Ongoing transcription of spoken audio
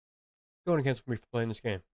going against me for playing this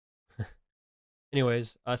game.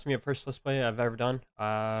 Anyways, it's me at first let's play I've ever done.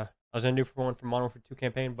 I was gonna do for one for Modern Warfare 2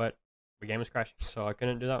 campaign, but the game was crashing, so I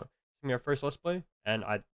couldn't do that. It's me our first let's play, and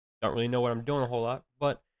I don't really know what I'm doing a whole lot,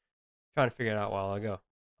 but trying to figure it out while I go.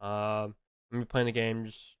 I'm gonna be playing the game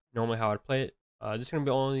just normally how I'd play it. This is gonna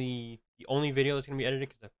be the only video that's gonna be edited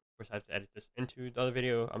because of course I have to edit this into the other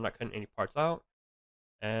video. I'm not cutting any parts out,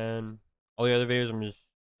 and all the other videos I'm just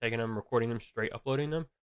taking them, recording them, straight uploading them,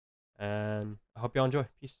 and I hope y'all enjoy.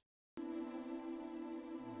 Peace.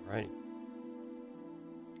 Alrighty.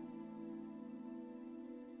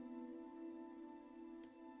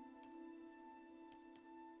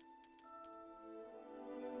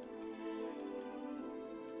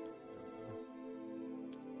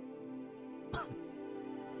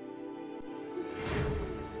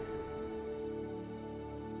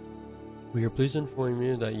 We are pleased to inform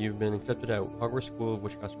you that you've been accepted at Hogwarts School of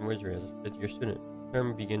Witchcraft and Wizardry as a fifth-year student. The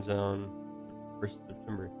term begins on 1st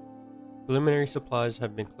September. Preliminary supplies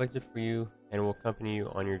have been collected for you and will accompany you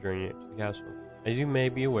on your journey to the castle. As you may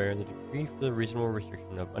be aware, the decree for the reasonable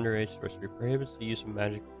restriction of underage sorcery prohibits the use of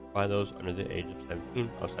magic by those under the age of 17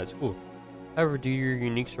 outside school. However, due to your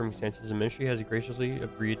unique circumstances, the ministry has graciously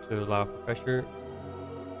agreed to allow Professor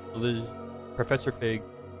Fig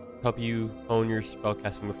help you hone your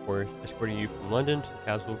spellcasting before escorting you from London to the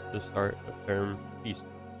castle for the start of term feast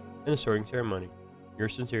and the sorting ceremony.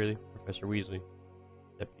 Yours sincerely, Professor Weasley,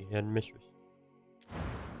 Deputy Head Mistress.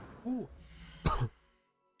 Ooh.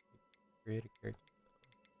 Create a character.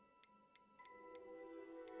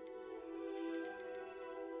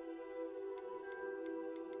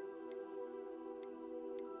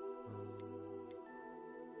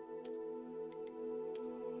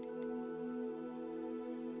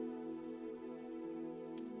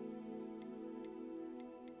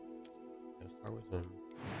 Let's start with them.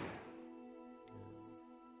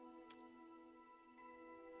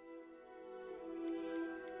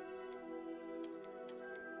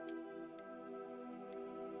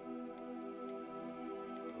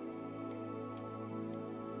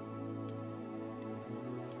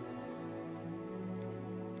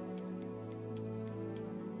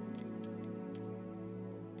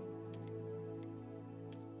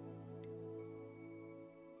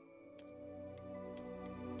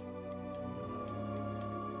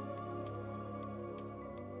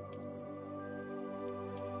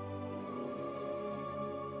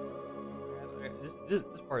 This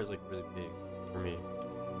part is like really big for me.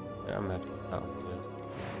 Yeah, I'm happy with that one.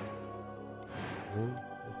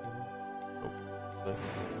 Oh, yes,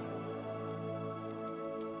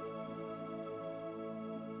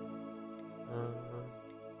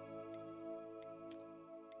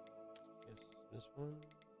 this one.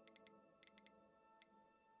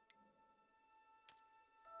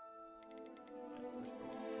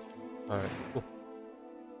 All right, cool.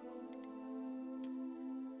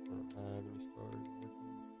 Don't have any stars working.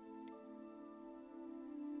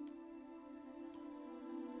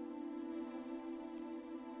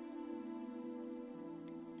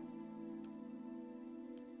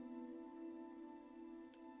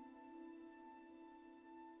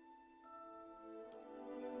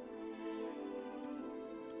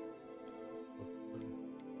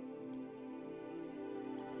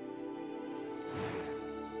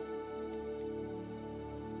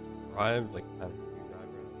 Drive like kind of drive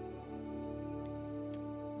around.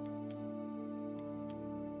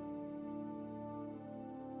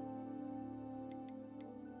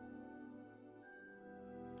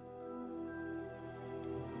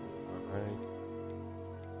 Alright.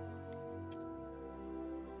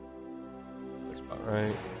 That's about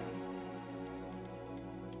right.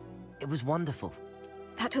 It was wonderful.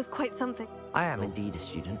 That was quite something. I am indeed a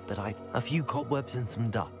student, but a few cobwebs and some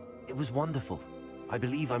dust. It was wonderful. I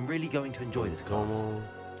believe I'm really going to enjoy this class. Normal.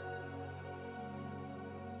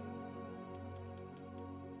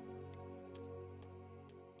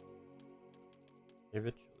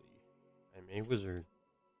 Eventually, I'm a wizard.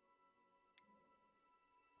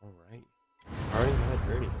 Alright. Starting my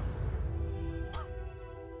journey.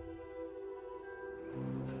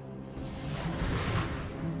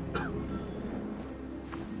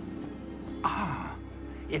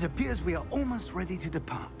 It appears we are almost ready to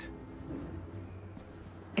depart.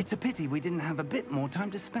 It's a pity we didn't have a bit more time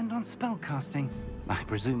to spend on spellcasting. I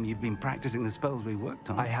presume you've been practicing the spells we worked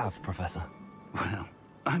on. I have, Professor. Well,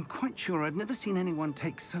 I'm quite sure I've never seen anyone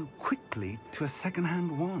take so quickly to a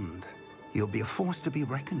second-hand wand. You'll be a force to be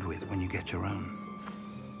reckoned with when you get your own.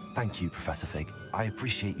 Thank you, Professor Fig. I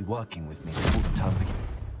appreciate you working with me all the time.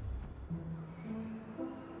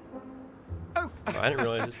 Oh, I didn't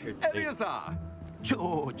realize this here. Eleazar!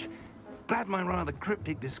 George! Glad my rather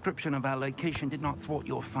cryptic description of our location did not thwart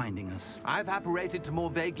your finding us. I've apparated to more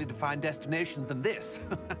vaguely defined destinations than this.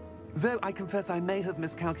 Though I confess I may have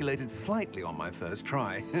miscalculated slightly on my first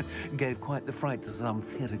try. Gave quite the fright to some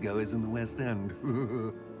theatre-goers in the West End.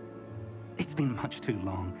 It's been much too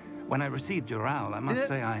long. When I received your owl, I must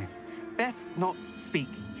say I... Best not speak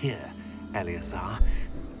here, Eleazar.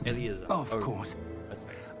 Eleazar. Of course. That's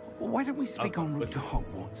right. Why don't we speak en route to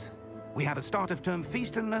Hogwarts? We have a start-of-term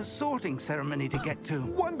feast and a sorting ceremony to get to.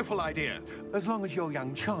 Wonderful idea! As long as your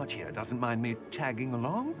young charge here doesn't mind me tagging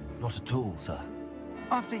along. Not at all, sir.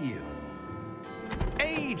 After you.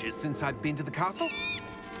 Ages since I've been to the castle.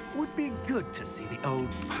 Would be good to see the old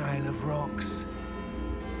pile of rocks.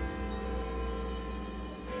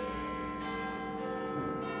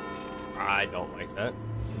 I don't like that.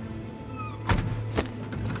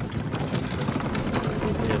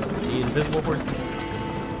 Yes, the invisible horse.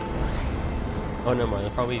 Oh, never mind.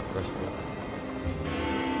 They're probably first one.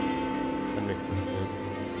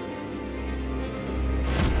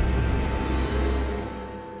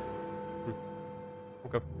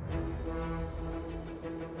 Okay.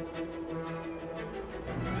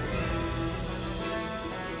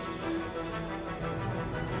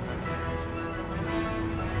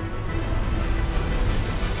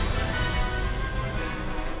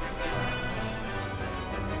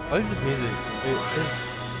 I like this music.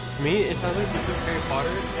 To me, it sounds like it's just Harry Potter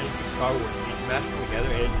and it's Star Wars. You smash them together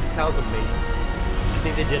and it just sounds amazing. I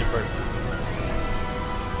think they did it perfect.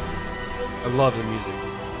 I love the music.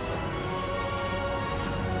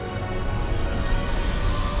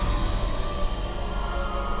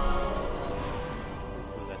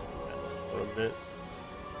 A little bit.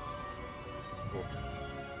 Cool.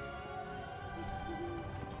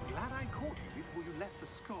 Glad I caught you before you left for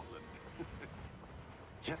Scotland.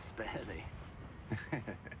 Just barely.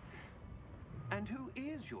 And who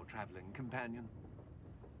is your traveling companion?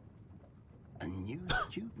 A new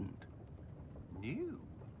student. New?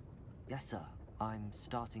 Yes, sir. I'm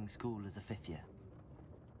starting school as a 5th year.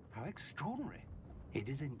 How extraordinary. It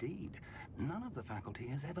is indeed. None of the faculty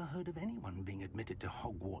has ever heard of anyone being admitted to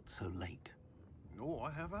Hogwarts so late. Nor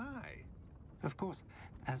have I. Of course,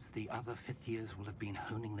 as the other 5th years will have been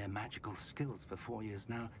honing their magical skills for 4 years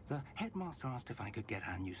now, the headmaster asked if I could get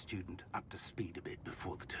our new student up to speed a bit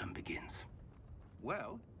before the term begins.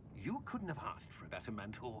 Well, you couldn't have asked for a better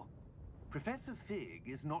mentor. Professor Fig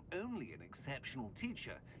is not only an exceptional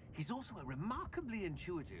teacher, he's also a remarkably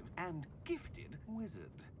intuitive and gifted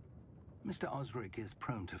wizard. Mr. Osric is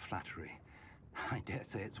prone to flattery. I dare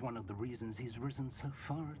say it's one of the reasons he's risen so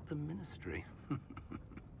far at the ministry.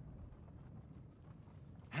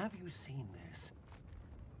 Have you seen this?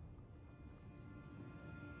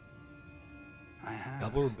 I have.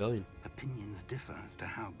 Double Rebellion. Opinions differ as to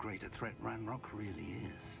how great a threat Ranrock really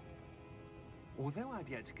is. Although I've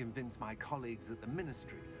yet to convince my colleagues at the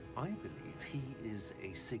Ministry, I believe he is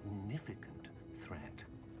a significant threat.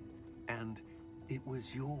 And it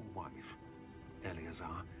was your wife,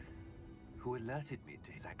 Eleazar, who alerted me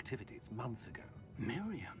to his activities months ago.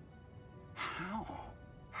 Miriam? How?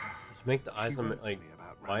 Just make the eyes She on wrote to like me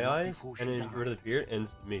about my Ranrock eyes before and she then get rid of the beard and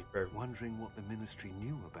it's me forever. wondering what the Ministry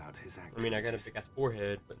knew about his activities. I mean, I got a big ass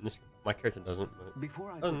forehead, but this my character doesn't. But Before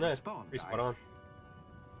I other could than that, respond, pretty spot I on.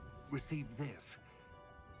 received this.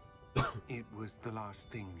 It was the last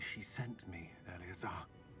thing she sent me, Eleazar.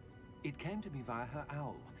 It came to me via her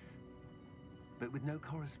owl, but with no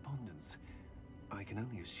correspondence. I can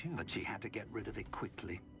only assume That she had to get rid of it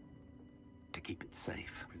quickly. To keep it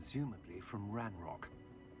safe. presumably from Ranrock.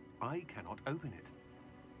 I cannot open it.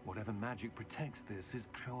 Whatever magic protects this is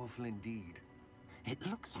powerful indeed. It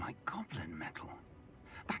looks like goblin metal.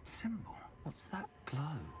 That symbol. What's that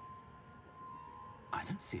glow? I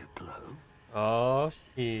don't see a glow. Oh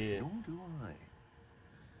shit! Nor do I.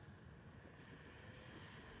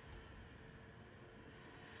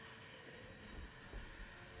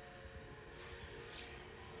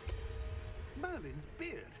 Merlin's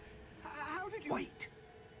beard. How did you... Wait!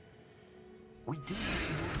 We do.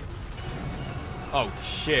 Oh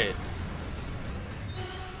shit!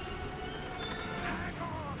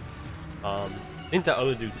 I think the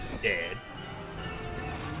other dude's dead.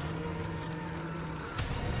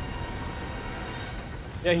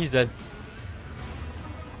 Yeah, he's dead.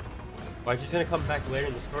 Well, she's gonna come back later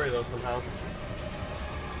in the story though somehow.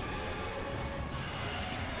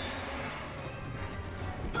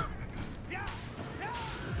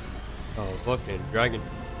 Oh, fucking dragon.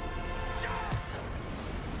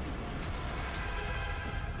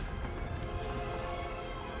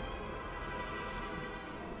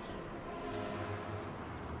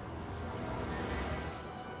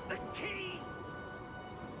 The key!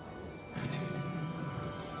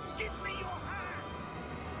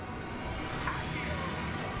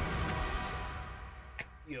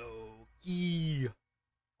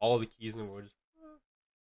 all the keys in the world.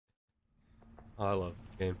 Oh, I love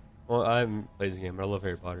this game. Well, I haven't played this game, but I love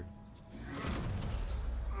Harry Potter.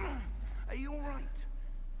 Are you all right?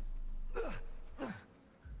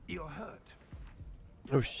 You're hurt.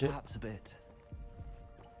 Oh shit! Perhaps a bit.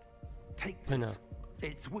 Take I this. know.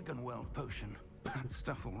 It's Wiggenweld potion. That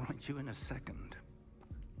stuff will right you in a second.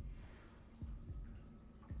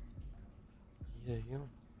 Yeah, you.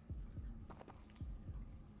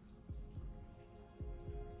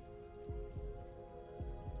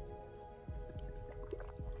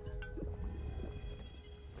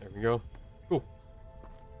 There we go. Cool.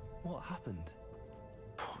 What happened?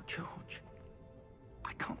 Poor George.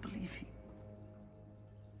 I can't believe he...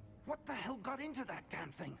 What the hell got into that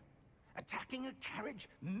damn thing? Attacking a carriage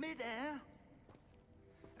mid-air?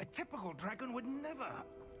 A typical dragon would never...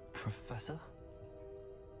 Professor?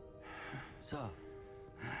 Sir,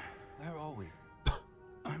 where are we?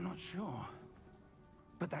 I'm not sure.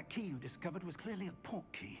 But that key you discovered was clearly a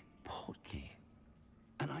port key. Portkey.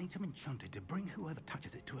 An item enchanted to bring whoever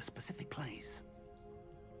touches it to a specific place.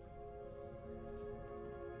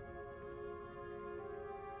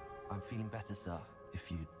 I'm feeling better, sir,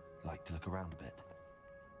 if you'd like to look around a bit.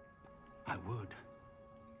 I would.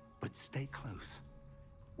 But stay close.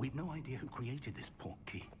 We've no idea who created this port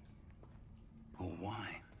key. Or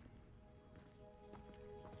why.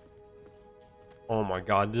 Oh my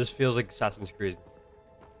god, this feels like Assassin's Creed.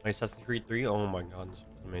 Like Assassin's Creed 3? Oh my god, this is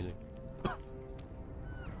amazing.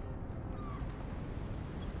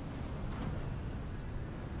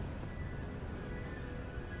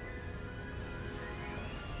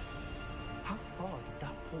 How far did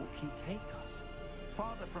that portkey take us?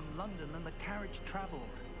 Farther from London than the carriage travelled.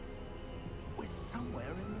 We're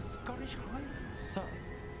somewhere in the Scottish Highlands. Sir,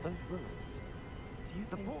 those ruins. Do you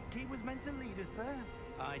The think... port key was meant to lead us there.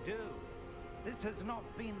 I do. This has not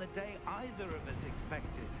been the day either of us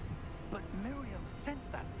expected. But Miriam sent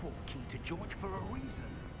that port key to George for a reason.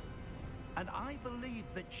 And I believe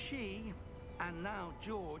that she, and now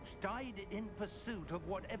George, died in pursuit of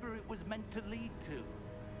whatever it was meant to lead to.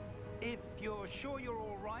 If you're sure you're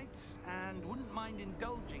all right, and wouldn't mind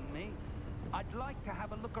indulging me, I'd like to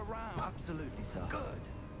have a look around. Absolutely, sir. Good.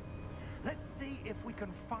 Let's see if we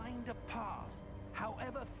can find a path,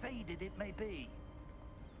 however faded it may be.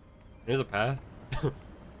 There's a path.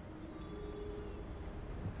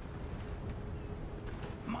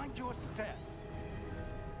 Mind your step.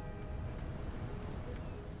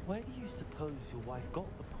 Where do you suppose your wife got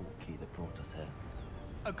the portkey that brought us here?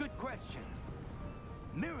 A good question.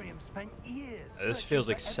 Miriam spent years This searching feels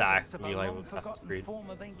for exactly evidence of a like long Assassin's forgotten Creed. form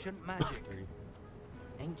of ancient magic.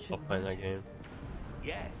 Ancient Love playing that magic. game.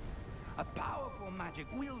 Yes, a powerful magic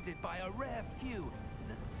wielded by a rare few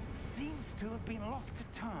that seems to have been lost to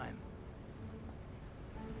time.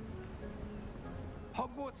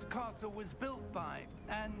 Hogwarts Castle was built by,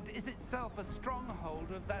 and is itself a stronghold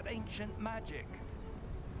of that ancient magic.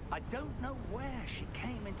 I don't know where she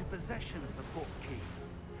came into possession of the portkey,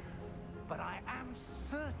 but I am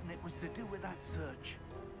certain it was to do with that search.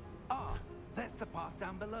 Ah, there's the path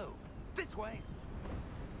down below. This way.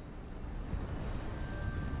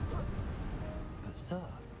 But sir,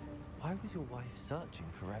 why was your wife searching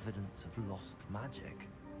for evidence of lost magic?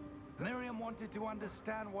 Miriam wanted to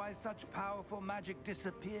understand why such powerful magic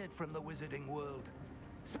disappeared from the wizarding world.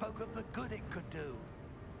 Spoke of the good it could do.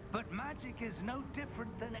 But magic is no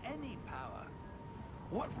different than any power.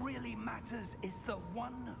 What really matters is the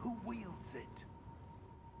one who wields it.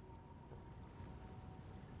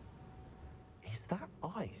 Is that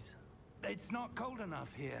ice? It's not cold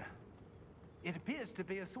enough here. It appears to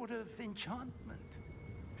be a sort of enchantment.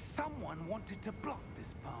 Someone wanted to block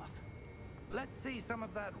this path. Let's see some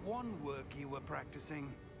of that wand work you were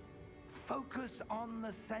practicing. Focus on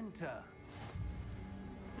the center.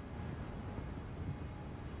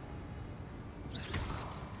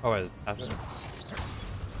 Oh, wait, after that?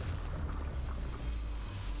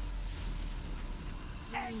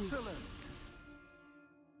 Excellent!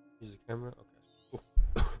 Use the camera?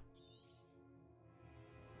 Okay.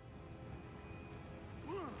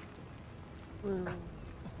 Cool.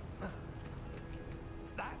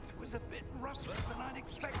 That was a bit rougher than I'd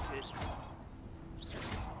expected.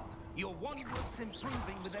 Your wand work's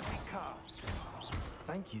improving with every cast.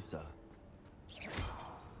 Thank you, sir.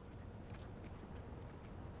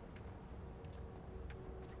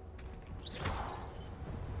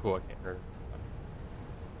 Cool, I can't hurt her.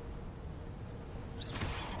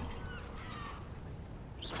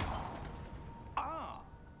 Ah,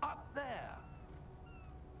 up there.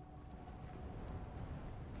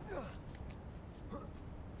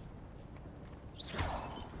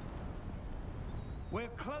 We're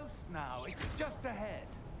close now. It's just ahead.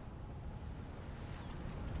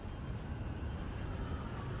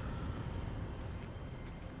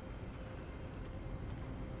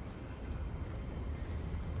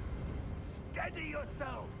 Steady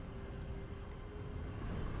yourself!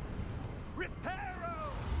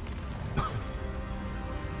 Reparo!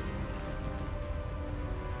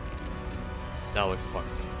 That looks fucking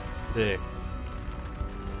sick.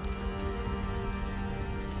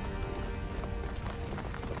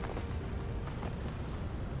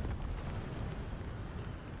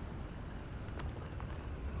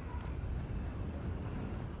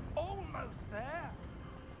 Almost there!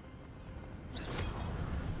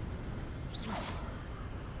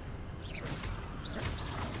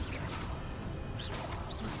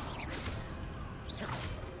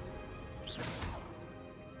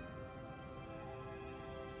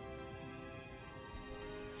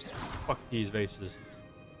 Fuck these vases.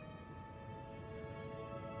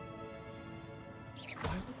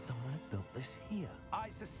 Why would someone have built this here? I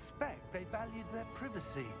suspect they valued their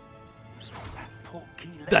privacy. That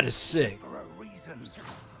portkey That left is sick. for a reason.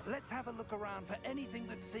 Let's have a look around for anything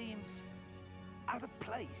that seems out of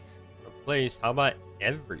place. A place. How about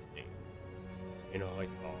everything? You know, like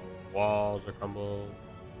the walls are crumbled.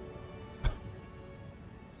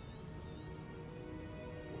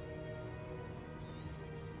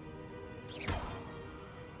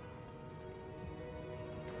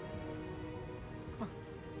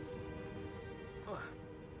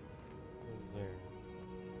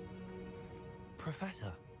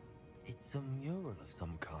 Professor, it's a mural of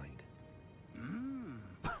some kind.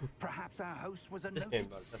 Perhaps our host was a This game noted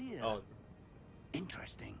about seer. technology.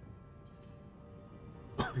 Interesting.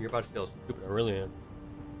 You're about to see how stupid I really am.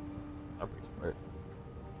 I'm pretty smart.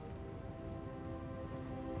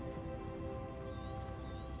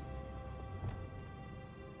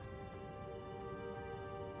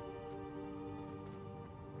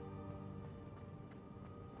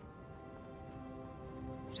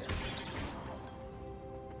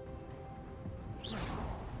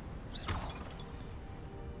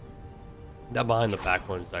 That behind the back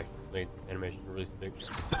one is actually animation really sick.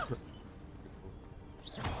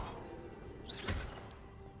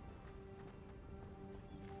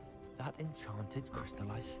 That enchanted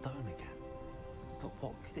crystallized stone again. But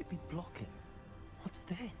what could it be blocking? What's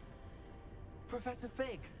this? Professor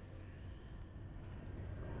Fig!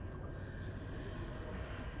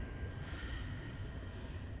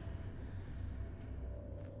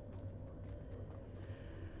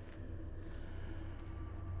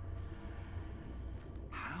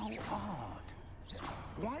 How odd.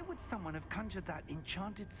 Why would someone have conjured that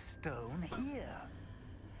enchanted stone here?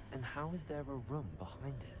 And how is there a room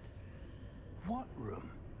behind it? What room?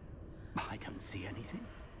 I don't see anything.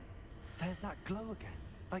 There's that glow again,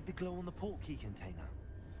 like the glow on the portkey container.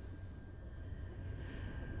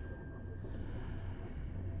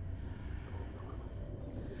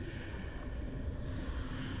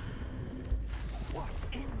 What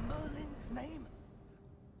in Merlin's name?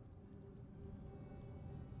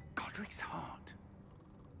 Godric's heart.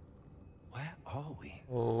 Where are we?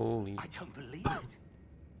 Holy. I don't believe it.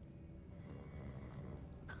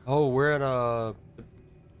 Oh, we're at the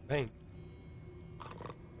bank.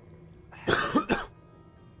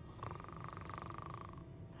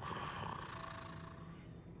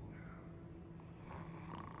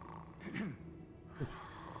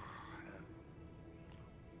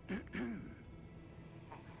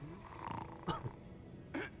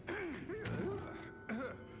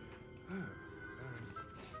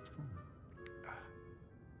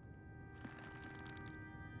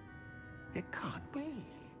 It can't be.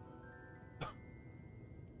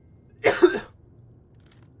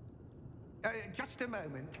 Just a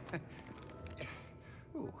moment.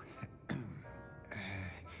 Ooh.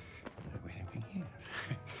 Where are we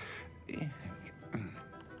here?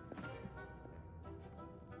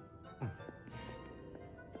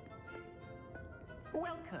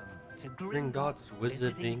 Welcome to Gringotts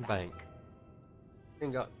Wizarding Bank.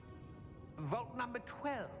 Gringotts. Vault number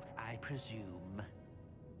 12, I presume.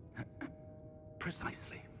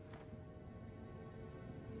 Precisely.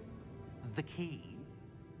 The key?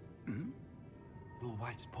 Your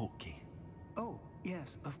wife's portkey. Oh,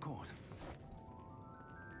 yes, of course.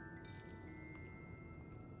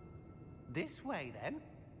 This way, then.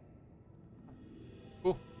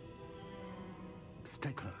 Cool.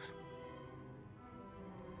 Stay close.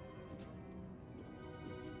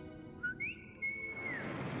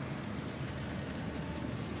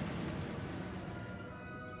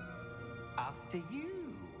 After you.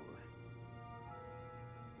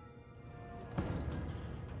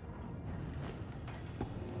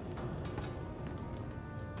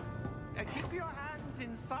 Keep your hands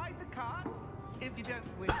inside the cart if you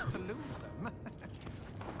don't wish to lose them.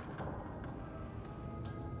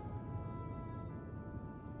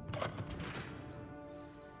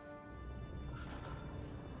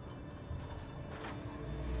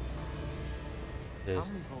 is.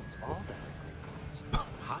 How many vaults are there at Gringotts?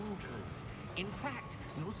 Hundreds. In fact,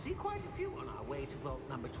 you'll see quite a few on our way to vault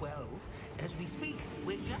number 12. As we speak,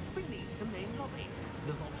 we're just beneath the main lobby.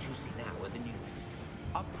 The vaults you see now are the newest.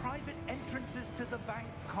 Are private entrances to the bank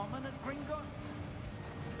common at Gringotts?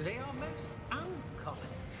 They are most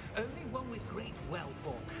uncommon. Only one with great wealth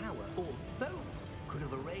or power, or both, could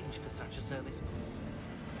have arranged for such a service.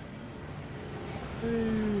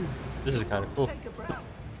 This is kind of cool. Take a breath.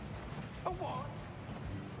 A what?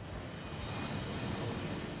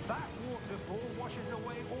 That waterfall washes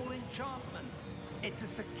away all enchantments. It's a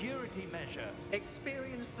security measure.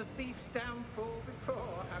 Experienced the thief's downfall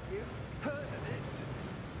before, have you? Heard of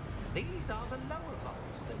it? These are the lower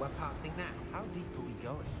vaults that we're passing now. How deep are we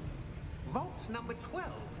going? Vault number 12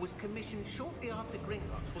 was commissioned shortly after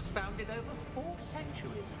Gringotts was founded over 4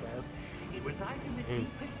 centuries ago. It resides in the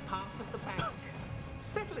deepest part of the bank.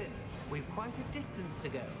 Settle in. We've quite a distance to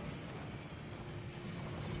go.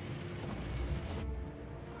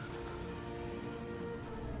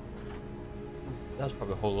 That's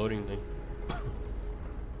probably a whole loading thing.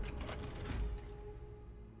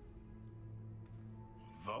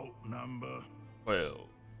 Vault number. 12.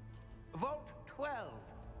 Vault 12.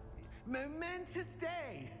 Momentous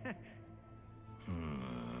day.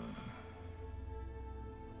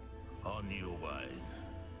 On your way.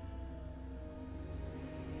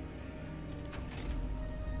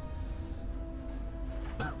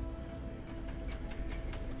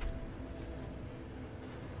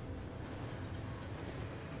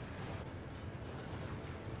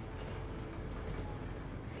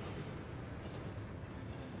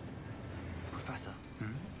 Professor, the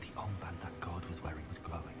armband that guard was wearing was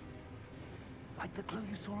glowing. Like the glow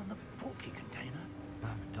you saw in the portkey container? No,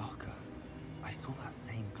 darker. I saw that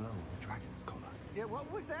same glow on the dragon's collar. Yeah,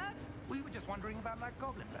 what was that? We were just wondering about that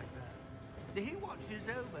goblin back there. He watches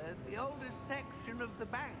over the oldest section of the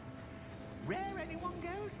bank. Rare anyone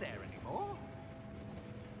goes there anymore.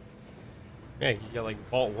 Yeah, you got like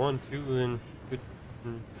vault 1, 2, and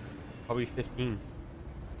probably 15.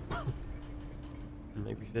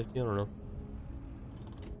 Maybe 50, I don't know.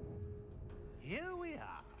 Here we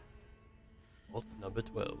are. Vault number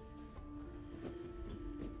 12.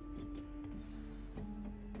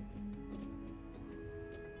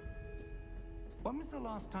 When was the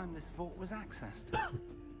last time this vault was accessed?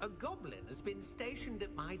 A goblin has been stationed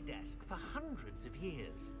at my desk for hundreds of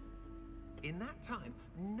years. In that time,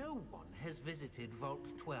 no one has visited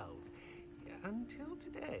Vault 12. Until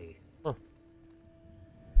today. Huh.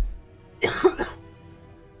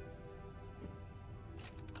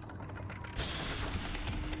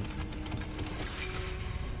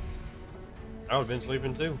 I would have been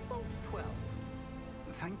sleeping too. Vault 12.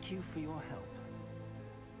 Thank you for your help.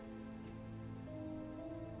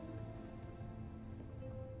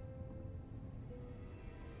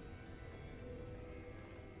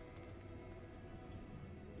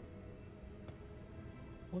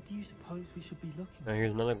 What do you suppose we should be looking Now for?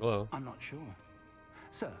 here's another glow. I'm not sure.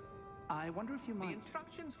 Sir, I wonder if you The might...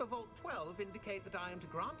 instructions for Vault 12 indicate that I am to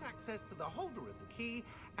grant access to the holder of the key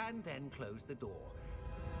and then close the door.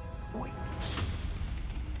 Wait.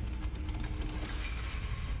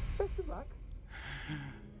 Best of luck.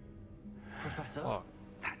 Professor? Oh,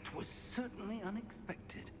 That was certainly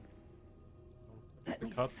unexpected. Let the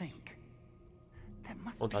me cup. think. There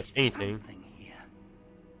must Don't be touch anything. something here.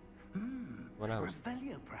 What else?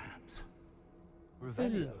 Revelio, perhaps.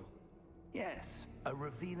 Revelio. Yes, a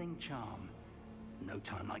revealing charm. No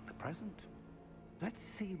time like the present. Let's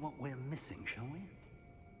see what we're missing, shall we?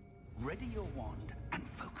 Ready your wand and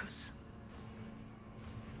focus.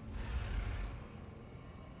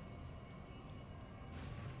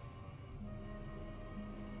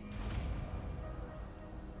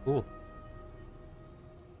 Cool.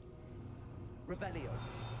 Revelio.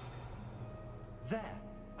 There!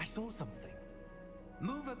 I saw something.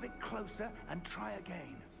 Move a bit closer and try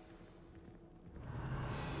again.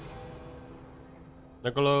 The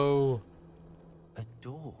glow. A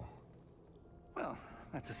door. Well,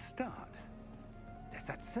 that's a start. There's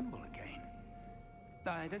that symbol again.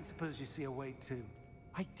 I don't suppose you see a way to...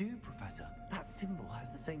 I do, Professor. That symbol has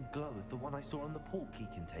the same glow as the one I saw on the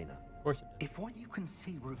portkey container. Of course it is. If what you can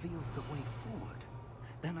see reveals the way forward,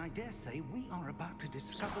 then I dare say we are about to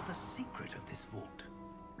discover the secret of this vault.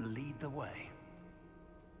 Lead the way.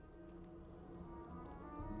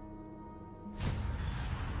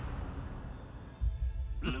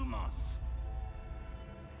 Lumos!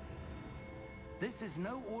 This is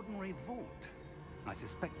no ordinary vault. I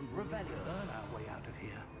suspect we will need to earn our way out of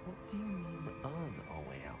here. What do you mean, earn our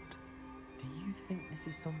way out? Do you think this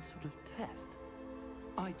is some sort of test?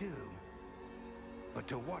 I do. But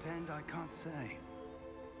to what end, I can't say.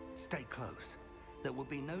 Stay close. There will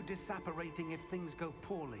be no disapparating if things go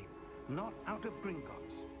poorly. Not out of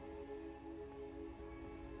Gringotts.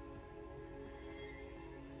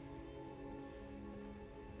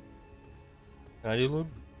 Can I do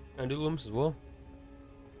loom? Can I do looms as well?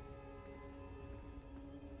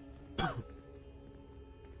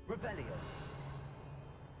 Revelio.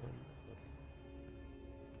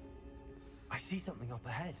 I see something up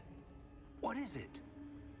ahead. What is it?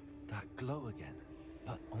 That glow again,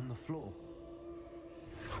 but on the floor.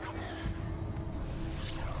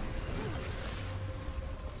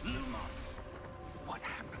 Lumos! What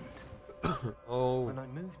happened? Oh. When I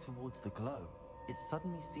moved towards the glow, it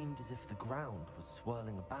suddenly seemed as if the ground was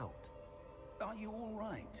swirling about. Are you all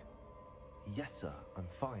right? Yes, sir, I'm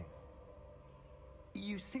fine.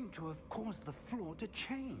 You seem to have caused the floor to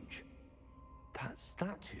change. That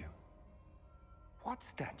statue. What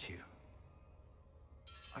statue?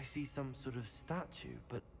 I see some sort of statue,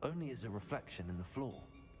 but only as a reflection in the floor.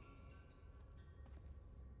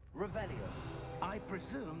 Revelio. I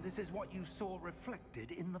presume this is what you saw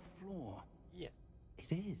reflected in the floor. Yes.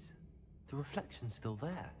 It is. The reflection's still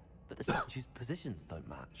there, but the statue's positions don't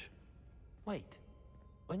match. Wait.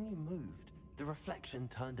 When you moved, the reflection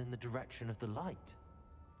turned in the direction of the light.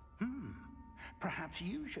 Perhaps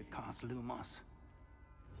you should cast Lumos.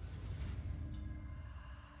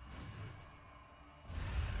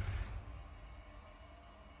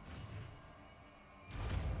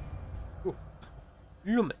 Ooh.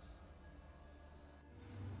 Loomis.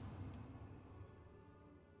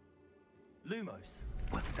 Lumos.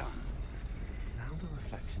 Well done. Now the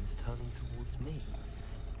reflection is turning towards me.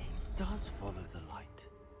 It does follow the light.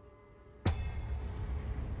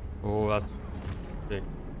 Oh, that's big.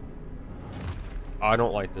 I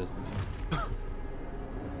don't like this.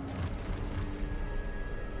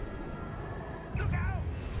 Look out!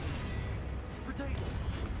 Potato!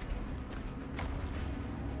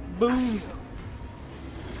 Boom!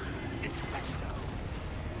 Defendo!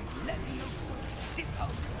 Levioso!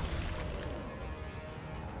 Deposo!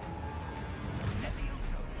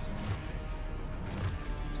 Levioso!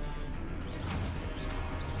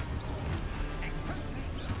 Exotic!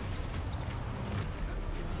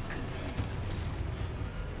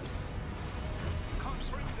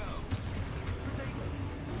 Confringo! Potato!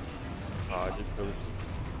 I just really...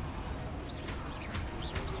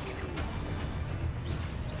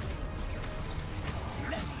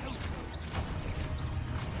 Levioso!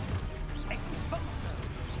 Exposo!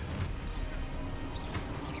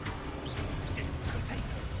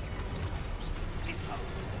 Potato!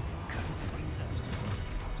 Deposo! Confringo!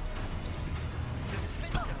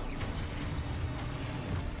 Defendo!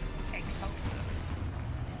 Exposo!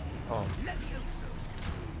 Oh, Levioso!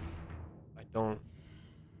 I don't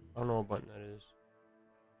know what button that is.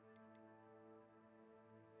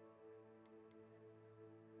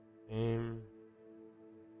 Aim.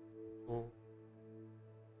 Oh.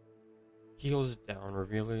 Heels down,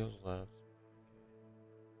 reveal heels left.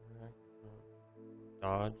 Okay.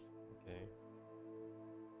 Dodge. Okay.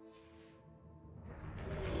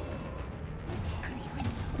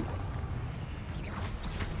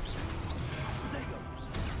 Potato!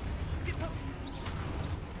 Depose!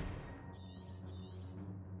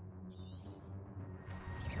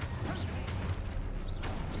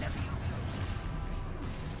 Levioso!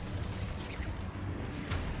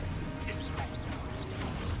 Defendo!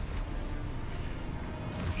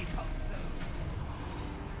 Deposo!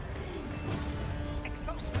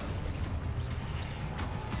 Exposo!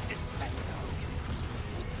 Defendo!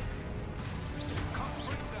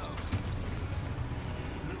 Confringo!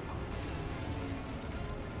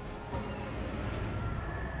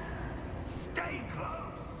 Stay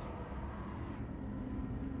close!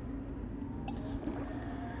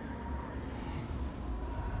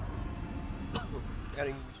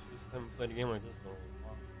 Getting used to this. I haven't played a game like this in a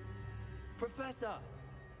while. Professor!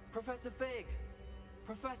 Professor Fig!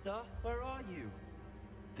 Professor, where are you?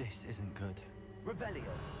 This isn't good.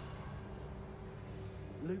 Revelio!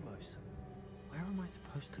 Lumos, where am I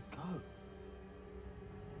supposed to go?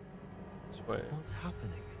 This way. What's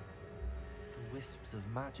happening? The wisps of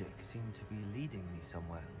magic seem to be leading me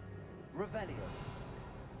somewhere. Revelio!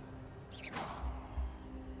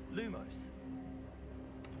 Lumos!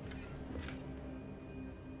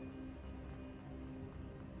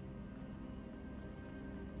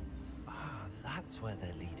 Ah, that's where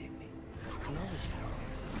they're leading me. Glory Tower.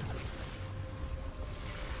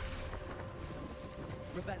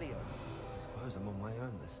 Revelio! I suppose I'm on my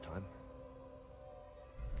own this time.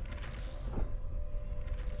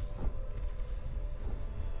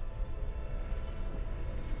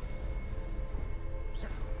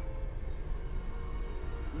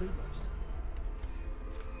 Lumos.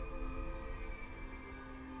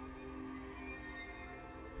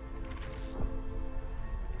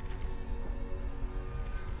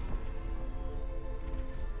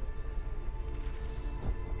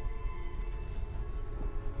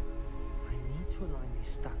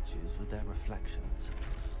 statues with their reflections.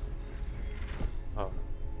 Oh.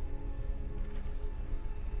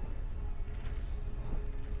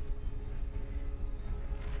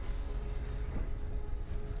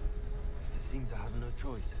 It seems I have no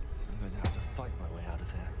choice. I'm going to have to fight my way out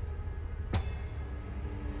of here.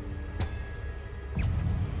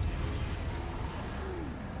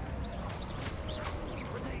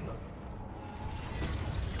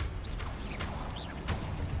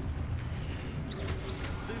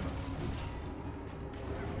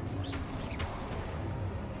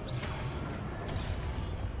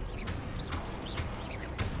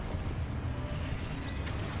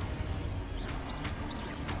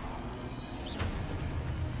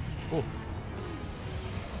 Cool.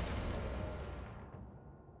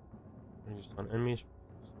 Just on enemies.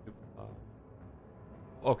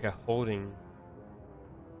 Okay, holding.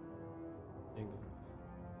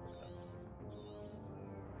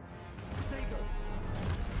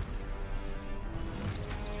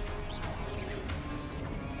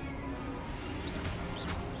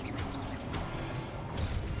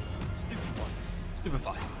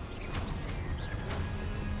 Stupefy.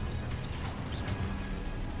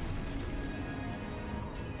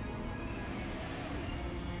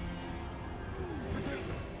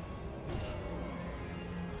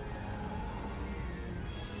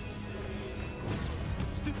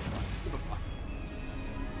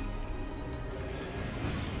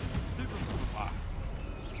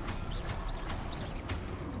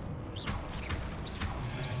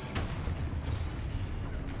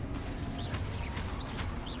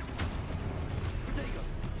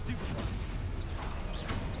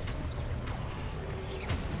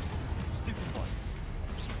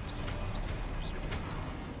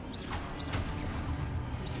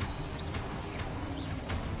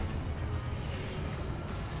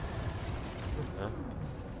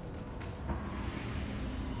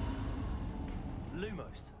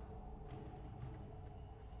 Lumos.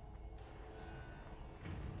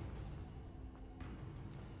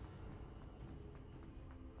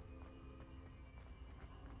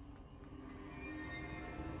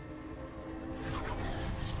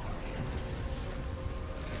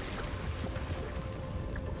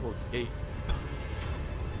 Okay.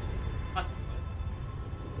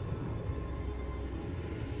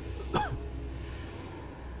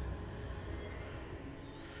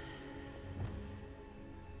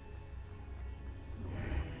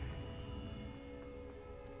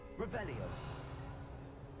 Revelio.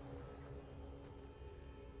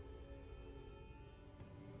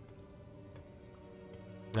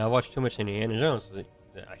 Now, I watched too much Indiana Jones. So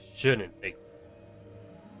I shouldn't fake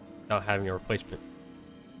without having a replacement.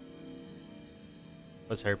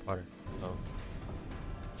 What's Harry Potter? Oh.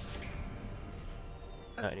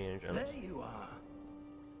 Not Indiana Jones. There you are.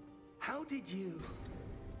 How did you...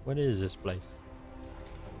 What is this place?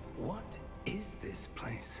 What is this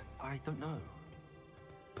place? I don't know.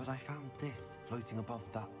 But I found this floating above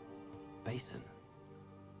that basin.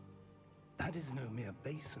 That is no mere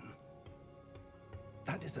basin.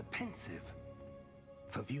 That is a pensive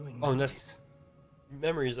for viewing Oh, and memories. that's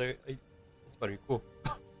memories. It's about to be cool.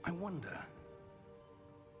 I wonder.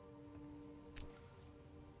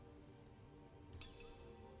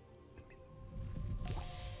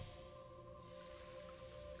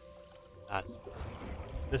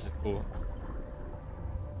 This is cool.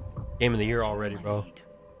 Game of the year already, bro.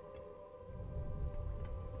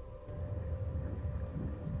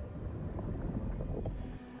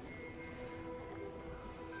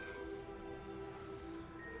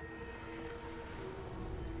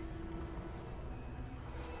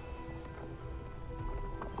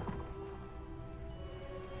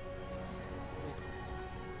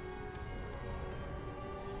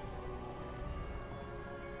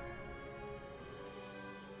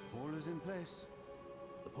 All is in place.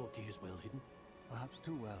 The portkey is well hidden. Perhaps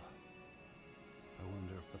too well. I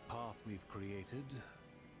wonder if the path we've created...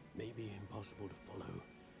 May be impossible to follow.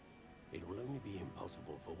 It will only be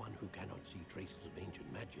impossible for one who cannot see traces of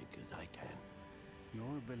ancient magic as I can.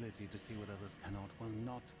 Your ability to see what others cannot will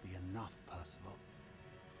not be enough, Percival.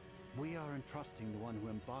 We are entrusting the one who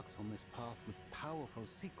embarks on this path with powerful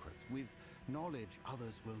secrets, with knowledge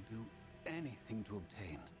others will do anything to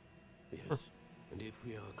obtain. Yes, and if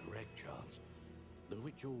we are correct, Charles, the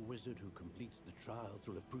witch or wizard who completes the trials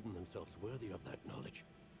will have proven themselves worthy of that knowledge,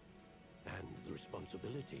 and the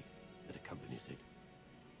responsibility that accompanies it.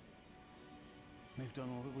 We've done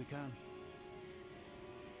all that we can.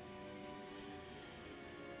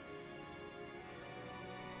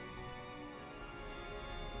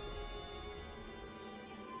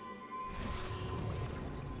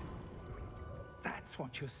 That's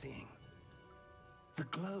what you're seeing. The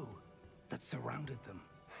glow that surrounded them.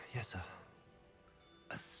 Yes, sir.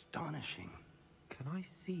 Astonishing. Can I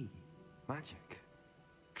see magic?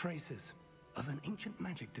 Traces of an ancient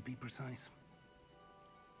magic, to be precise.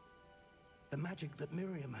 The magic that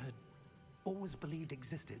Miriam had always believed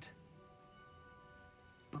existed,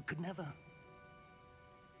 but could never.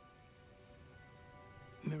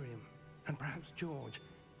 Miriam, and perhaps George,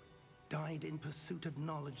 died in pursuit of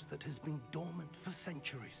knowledge that has been dormant for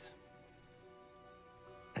centuries.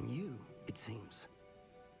 And you, it seems,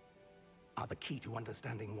 are the key to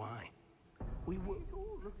understanding why. We were... It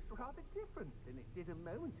all looks rather different than it did a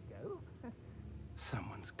moment ago.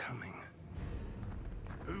 Someone's coming.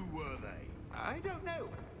 Who were they? I don't know.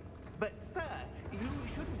 But, sir, you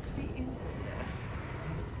shouldn't be in here.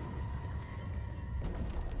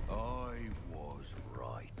 I was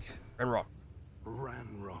right. Renrock.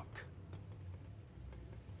 Ranrock.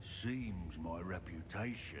 Seems my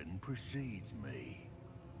reputation precedes me.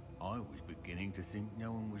 I was beginning to think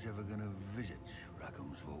no one was ever going to visit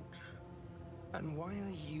Rackham's vault. And why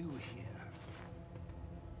are you here?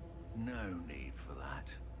 No need for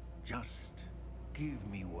that. Just give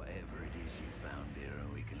me whatever it is you found here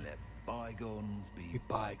and we can let bygones be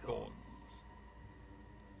bygones.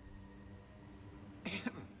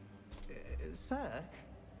 Sir,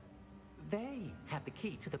 they had the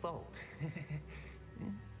key to the vault.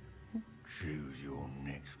 Choose your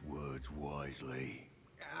next words wisely.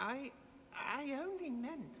 I only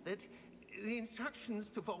meant that the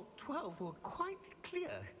instructions to Vault 12 were quite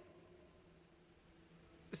clear.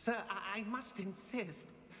 Sir, I must insist.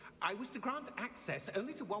 I was to grant access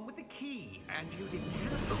only to one with the key, and you didn't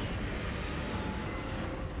have it.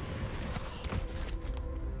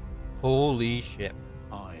 Holy shit.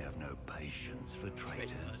 I have no patience for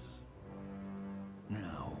traitors.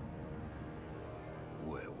 Now,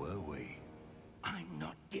 where were we? I'm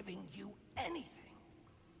not giving you anything.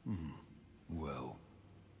 Well,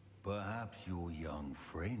 perhaps your young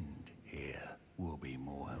friend here will be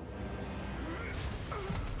more helpful.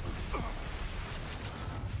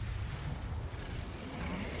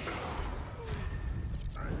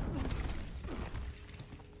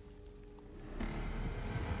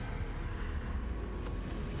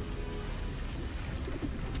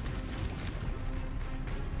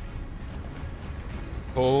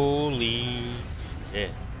 Holy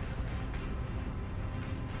shit.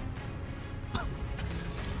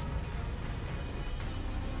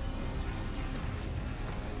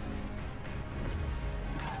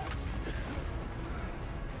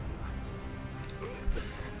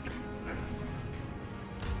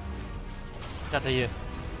 Got the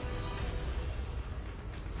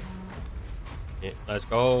yeah, let's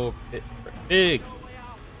go. Big.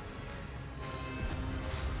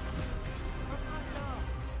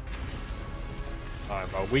 Alright,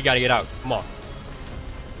 bro. We gotta get out. Come on.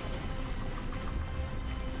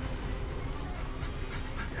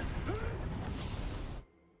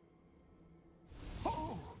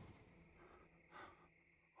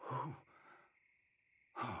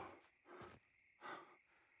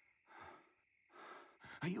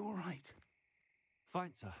 Are you all right?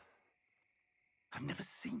 Fine, sir. I've never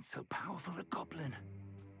seen so powerful a goblin.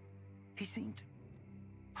 He seemed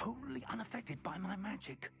wholly unaffected by my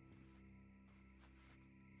magic.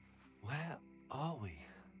 Where are we?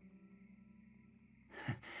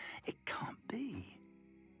 It can't be.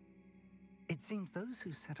 It seems those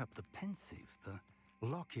who set up the pensive, the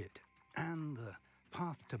locket, and the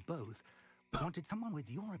path to both wanted someone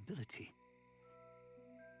with your ability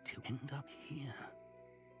to end up here.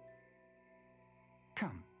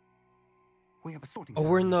 Come. We have a sorting. Oh,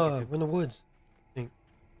 we're in ceremony to the woods. I think.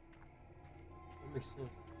 That makes sense.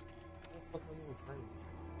 What the fuck am I even trying?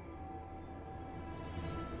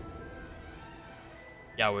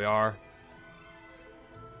 Yeah, we are.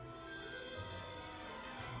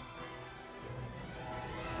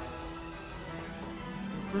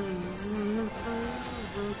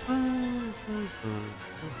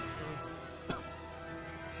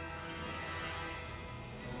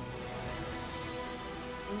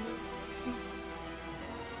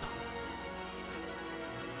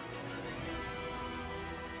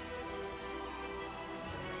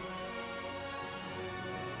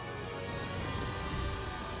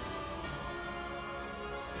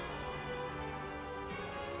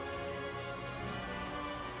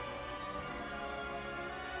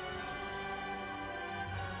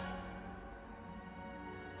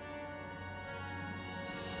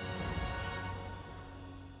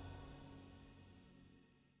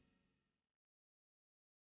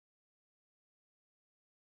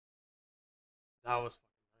 That was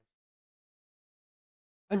fucking nice.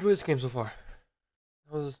 I enjoyed this game so far.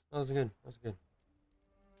 That was good. That was good.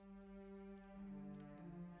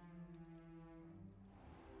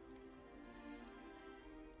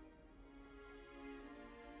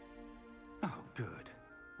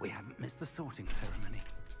 Miss the sorting ceremony.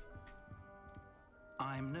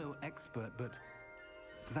 I'm no expert, but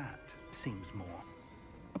that seems more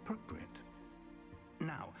appropriate.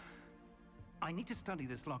 Now, I need to study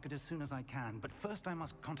this locket as soon as I can, but first I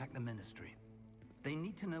must contact the Ministry. They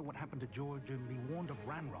need to know what happened to George and be warned of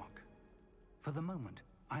Ranrock. For the moment,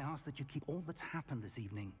 I ask that you keep all that's happened this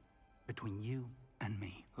evening between you and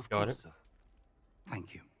me. Of Got course, it. sir.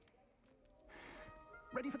 Thank you.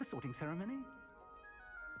 Ready for the sorting ceremony?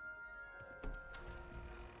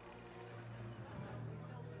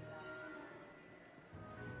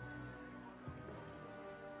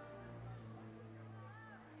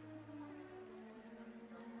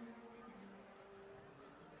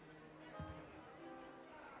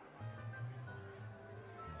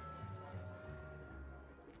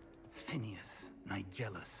 Phineas,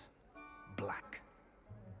 Nigellus, Black.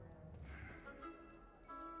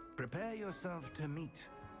 Prepare yourself to meet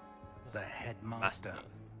the headmaster. Master.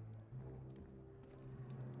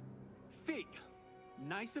 Fig,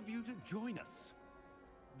 nice of you to join us.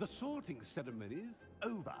 The sorting ceremony's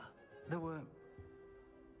over. There were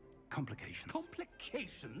complications.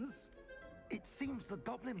 Complications? It seems the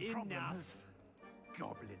goblin problem Enough. has...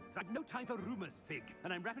 Goblins. I've no time for rumors, Fig,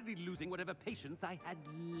 and I'm rapidly losing whatever patience I had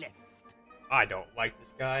left. I don't like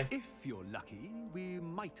this guy. If you're lucky, we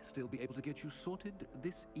might still be able to get you sorted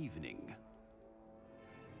this evening.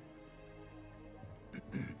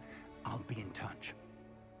 I'll be in touch.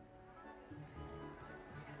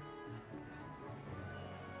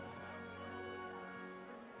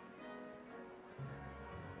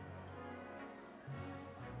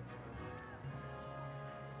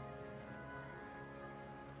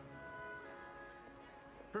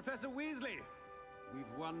 Professor Weasley,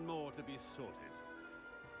 we've one more to be sorted.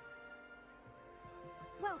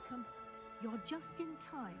 Welcome. You're just in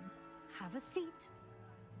time. Have a seat.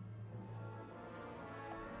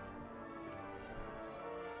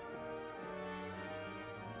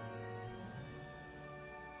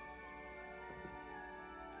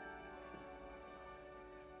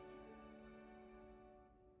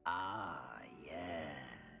 Ah,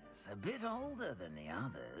 yes. A bit older than the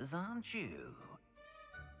others, aren't you?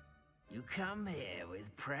 You come here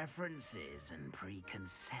with preferences and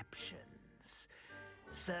preconceptions.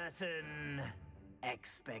 Certain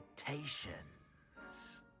expectations.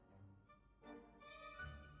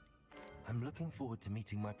 I'm looking forward to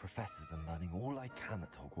meeting my professors and learning all I can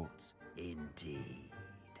at Hogwarts. Indeed.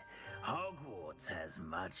 Hogwarts has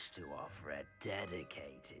much to offer a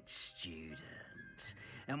dedicated student.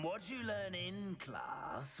 And what you learn in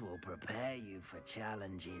class will prepare you for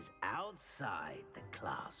challenges outside the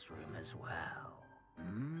classroom as well.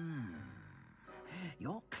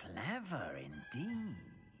 You're clever indeed.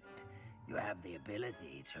 You have the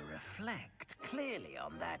ability to reflect clearly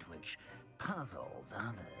on that which puzzles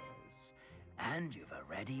others. And you've a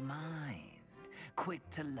ready mind, quick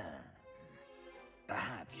to learn.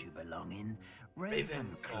 Perhaps you belong in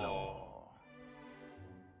Ravenclaw.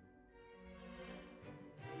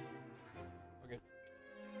 Okay.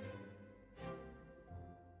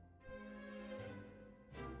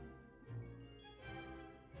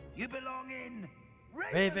 You belong in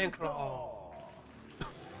Ravenclaw.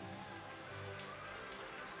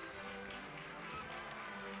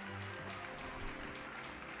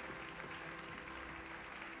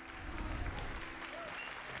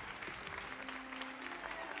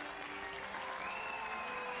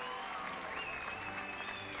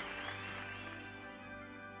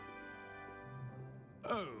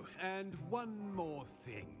 Oh, and one more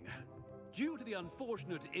thing. Due to the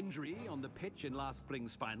unfortunate injury on the pitch in last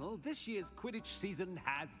spring's final, this year's Quidditch season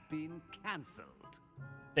has been cancelled.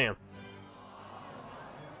 Damn.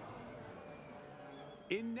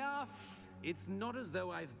 Enough! It's not as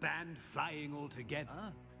though I've banned flying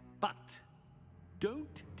altogether. But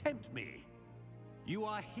don't tempt me. You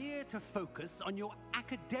are here to focus on your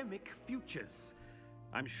academic futures.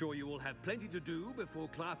 I'm sure you will have plenty to do before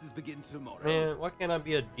classes begin tomorrow. Man, why can't I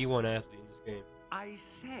be a D1 athlete in this game? I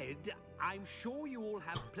said, I'm sure you all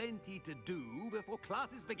have plenty to do before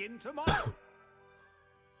classes begin tomorrow.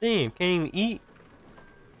 Damn, can't even eat.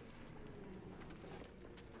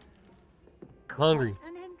 Hungry. What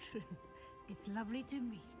an entrance. It's lovely to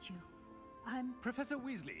meet you. I'm... Professor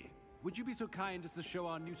Weasley, would you be so kind as to show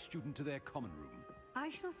our new student to their common room? I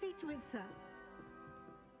shall see to it, sir.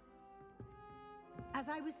 As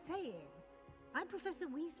I was saying, I'm Professor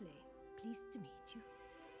Weasley. Pleased to meet you.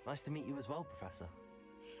 Nice to meet you as well, Professor.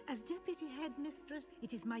 As Deputy Headmistress,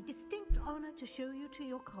 it is my distinct honor to show you to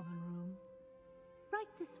your common room. Right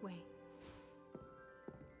this way.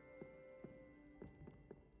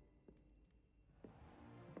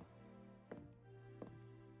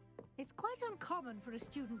 quite uncommon for a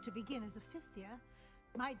student to begin as a 5th year.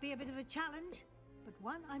 Might be a bit of a challenge, but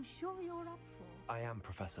one I'm sure you're up for. I am,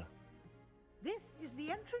 Professor. This is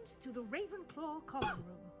the entrance to the Ravenclaw common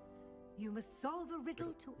room. You must solve a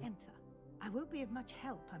riddle to enter. I won't be of much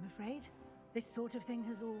help, I'm afraid. This sort of thing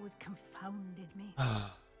has always confounded me.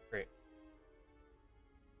 Great.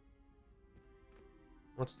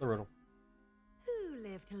 What's the riddle? Who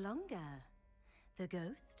lived longer? The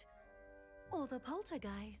ghost or the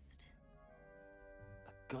poltergeist?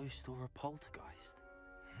 A ghost or a poltergeist?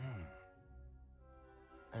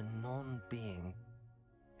 A non-being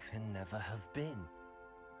can never have been.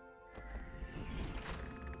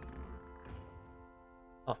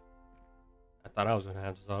 Oh. I thought I was going to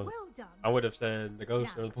have to solve it. Well done. I would have said the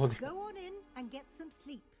ghost Now, or the poltergeist. go on in and get some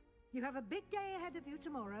sleep. You have a big day ahead of you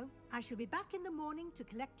tomorrow. I shall be back in the morning to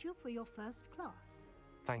collect you for your first class.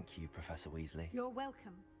 Thank you, Professor Weasley. You're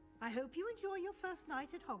welcome. I hope you enjoy your first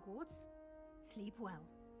night at Hogwarts. Sleep well.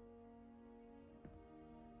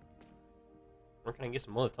 Where can I get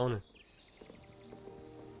some melatonin?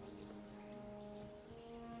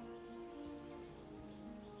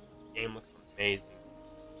 Game looks amazing.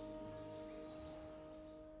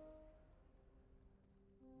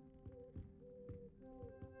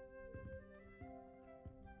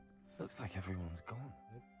 Looks like everyone's gone.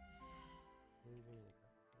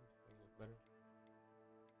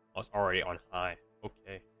 Oh, it's already on high.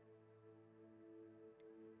 Okay.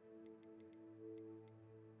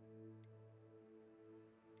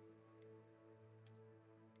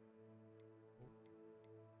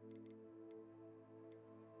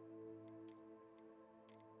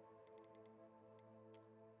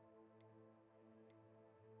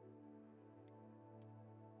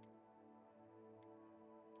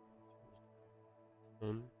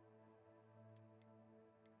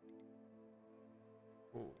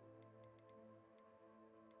 Ooh.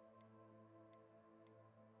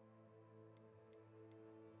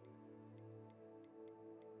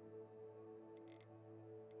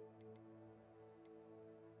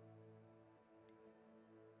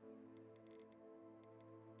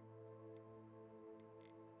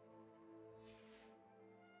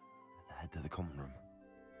 Let's head to the common room.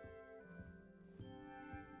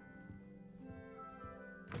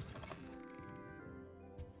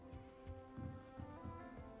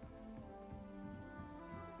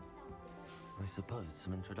 I suppose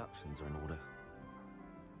some introductions are in order.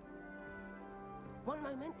 One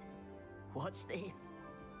moment. Watch this.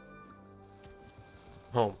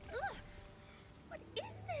 Oh. What is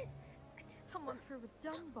this? Someone threw a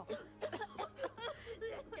dung bomb.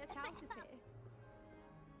 Let's get out of here.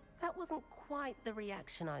 That wasn't quite the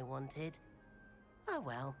reaction I wanted. Oh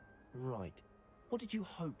well. Right. What did you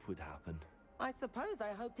hope would happen? I suppose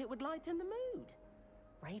I hoped it would lighten the mood.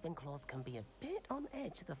 Ravenclaws can be a bit on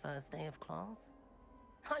edge the first day of class.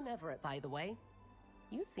 I'm Everett, by the way.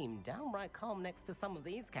 You seem downright calm next to some of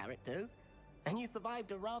these characters, and you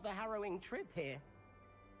survived a rather harrowing trip here.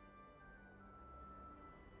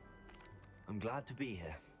 I'm glad to be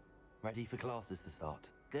here. Ready for classes to start.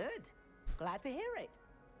 Good. Glad to hear it.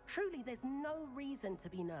 Truly, there's no reason to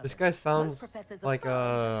be nervous. This guy sounds like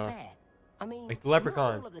I mean, like the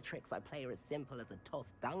Leprechaun. not all of the tricks I play are as simple as a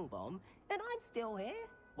tossed dung bomb, and I'm still here.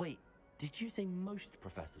 Wait, did you say most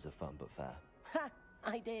professors are fun but fair? Ha!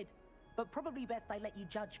 I did. But probably best I let you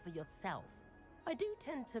judge for yourself. I do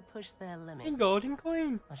tend to push their limits. The golden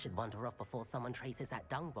coin. I should wander off before someone traces that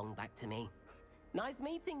dung bomb back to me. Nice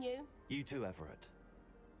meeting you. You too, Everett.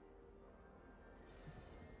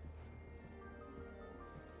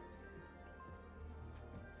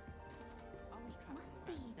 Must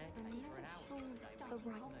be the never sure the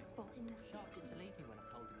right spot. Sharp didn't believe me when I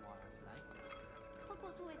told him why I was late.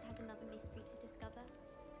 Hogwarts always has another mystery to discover.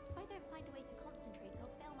 If I don't find a way to concentrate,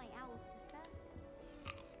 I'll fail my owl.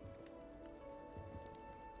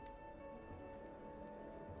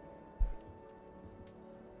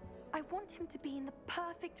 I want him to be in the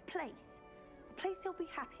perfect place. A place he'll be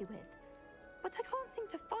happy with. But I can't seem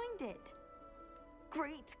to find it.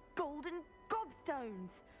 Great golden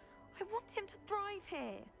gobstones! I want him to thrive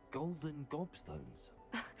here. Golden gobstones?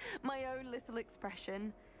 My own little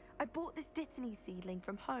expression. I bought this Dittany seedling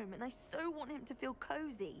from home and I so want him to feel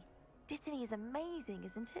cozy. Dittany is amazing,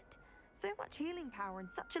 isn't it? So much healing power in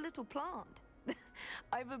such a little plant.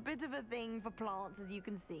 I've a bit of a thing for plants, as you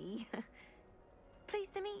can see.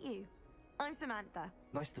 Pleased to meet you. I'm Samantha.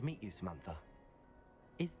 Nice to meet you, Samantha.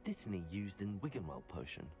 Is Dittany used in Wiggenweld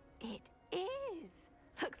potion? It is.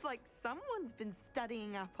 Looks like someone's been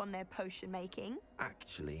studying up on their potion making.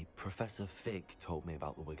 Actually, Professor Fig told me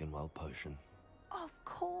about the Wiggenweld potion. Of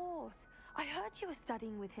course. I heard you were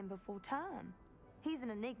studying with him before term. He's an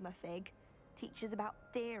enigma fig. Teaches about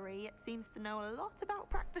theory, it seems to know a lot about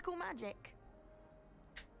practical magic.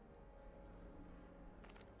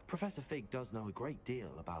 Professor Fig does know a great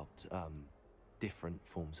deal about, different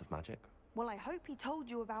forms of magic. Well, I hope he told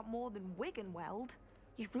you about more than Wiggenweld.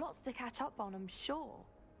 You've lots to catch up on, I'm sure.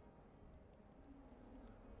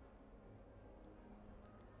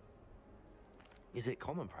 Is it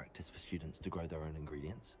common practice for students to grow their own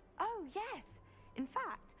ingredients? Oh, yes. In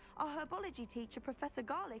fact, our herbology teacher, Professor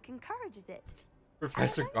Garlic, encourages it.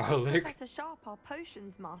 Professor And I don't think Garlic? Professor Sharp, our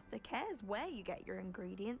potions master, cares where you get your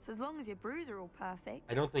ingredients, as long as your brews are all perfect.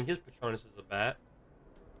 I don't think his Patronus is a bat.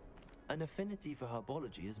 An affinity for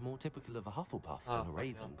herbology is more typical of a Hufflepuff than a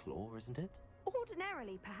Ravenclaw, isn't it?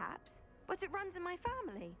 Ordinarily, perhaps, but it runs in my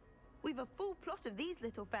family. We've a full plot of these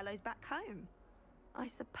little fellows back home. I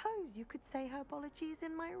suppose you could say herbology is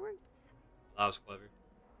in my roots. That was clever.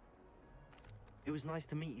 It was nice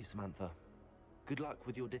to meet you, Samantha. Good luck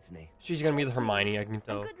with your Dittany. She's gonna be the Hermione, I can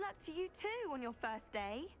tell. And good luck to you too on your first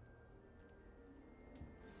day.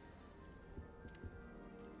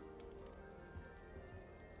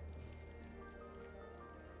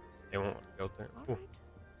 They won't want to go there. All right.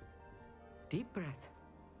 Deep breath.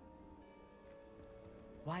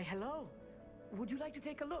 Why, hello. Would you like to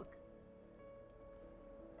take a look?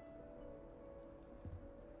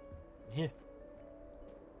 Yeah.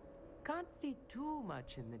 Can't see too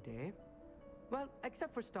much in the day. Well,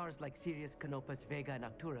 except for stars like Sirius, Canopus, Vega, and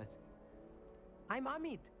Arcturus. I'm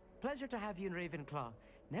Amit. Pleasure to have you in Ravenclaw.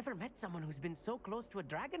 Never met someone who's been so close to a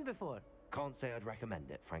dragon before. Can't say I'd recommend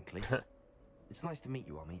it, frankly. It's nice to meet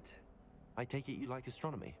you, Amit. I take it you like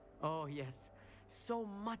astronomy? Oh, yes. So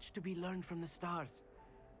much to be learned from the stars.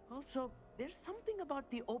 Also, there's something about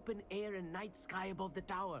the open air and night sky above the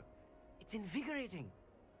tower. It's invigorating.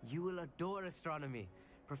 You will adore astronomy.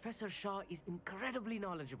 Professor Shaw is incredibly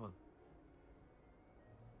knowledgeable.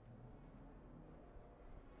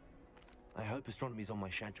 I hope astronomy's on my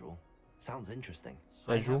schedule. Sounds interesting.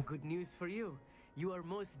 I have good news for you. You are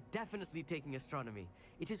most definitely taking astronomy.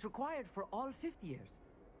 It is required for all fifth years.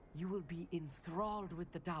 You will be enthralled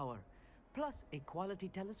with the tower. Plus, a quality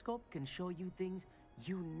telescope can show you things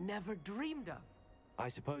you never dreamed of. I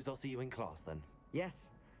suppose I'll see you in class then. Yes.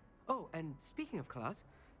 Oh, and speaking of class,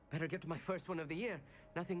 better get to my first one of the year.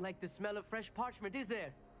 Nothing like the smell of fresh parchment, is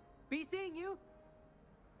there? Be seeing you!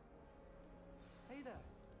 Hey there,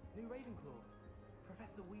 new Ravenclaw.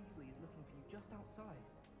 Professor Weasley is looking for you just outside.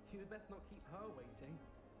 You'd best not keep her waiting.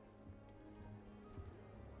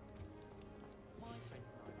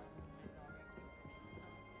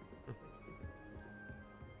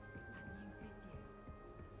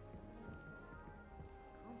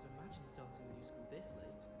 Can't imagine starting a new school this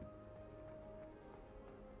late.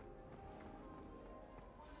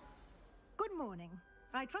 Good morning.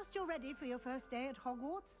 I trust you're ready for your first day at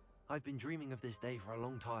Hogwarts? I've been dreaming of this day for a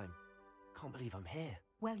long time. Can't believe I'm here.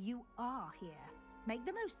 Well, you are here. Make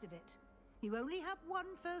the most of it. You only have one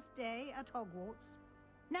first day at Hogwarts.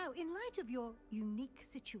 Now, in light of your unique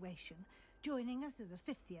situation, joining us as a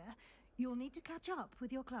fifth year, you'll need to catch up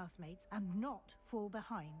with your classmates and not fall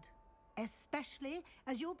behind. Especially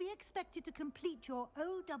as you'll be expected to complete your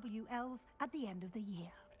OWLs at the end of the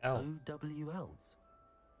year. OWLs?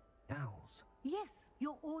 Owls? Yes,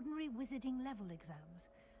 your ordinary wizarding level exams.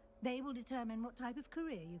 They will determine what type of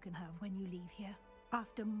career you can have when you leave here.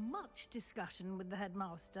 After much discussion with the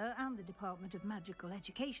headmaster and the Department of Magical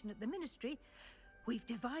Education at the Ministry, we've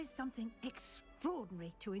devised something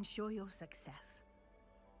extraordinary to ensure your success.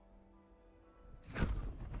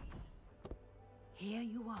 Here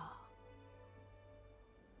you are.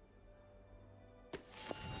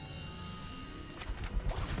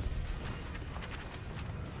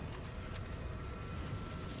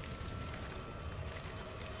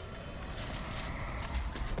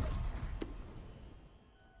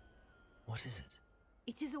 What is it?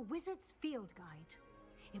 It is a wizard's field guide.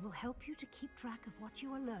 It will help you to keep track of what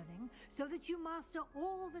you are learning so that you master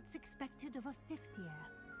all that's expected of a fifth year.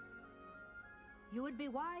 You would be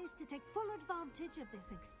wise to take full advantage of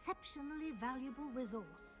this exceptionally valuable resource.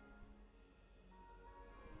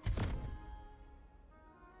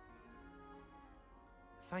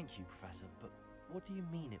 Thank you, Professor, but what do you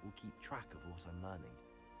mean it will keep track of what I'm learning?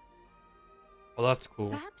 Well, that's cool.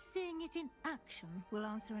 Perhaps seeing it in action will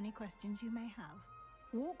answer any questions you may have.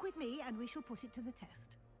 Walk with me and we shall put it to the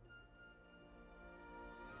test.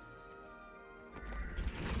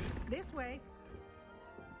 This way.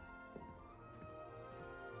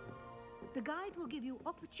 The guide will give you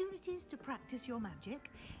opportunities to practice your magic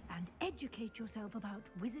and educate yourself about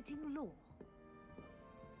wizarding lore.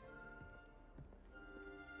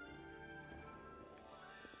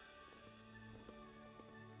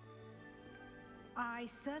 I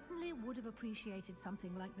certainly would have appreciated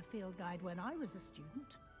something like the field guide when I was a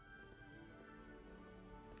student.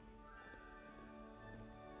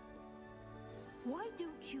 Why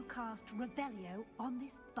don't you cast Revelio on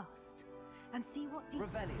this bust and see what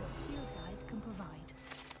details the field guide can provide?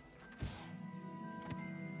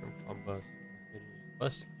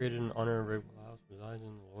 Bust created in honor of Ravenclaw House resides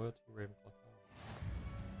in the Loyalty Ravenclaw Tower.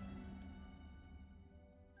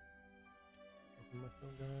 Open my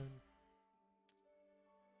field guide.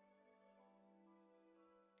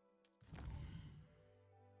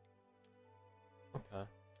 Okay.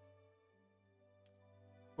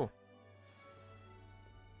 Cool.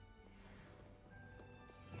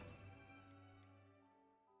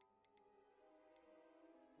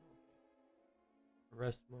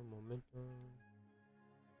 Rest more momentum.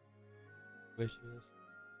 Vicious.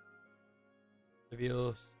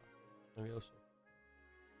 Leviosa. Leviosa.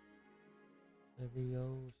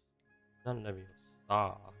 Leviosa. Not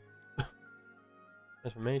Leviosa.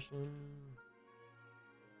 Transformation.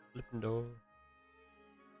 Flipendo.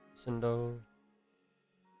 Sendo.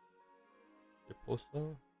 Repulso.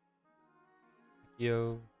 Akio.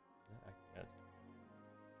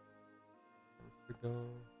 Frigo.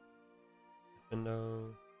 Defendo.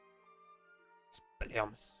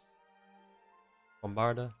 Expelliarmus.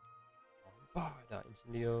 Bombarda. Bombarda.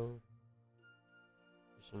 Incendio.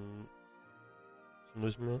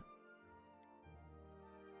 Sunluzment.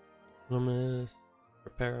 Luminous.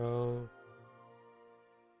 Reparo.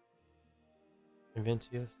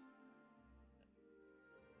 Inventius.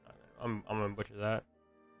 I'm gonna butcher that.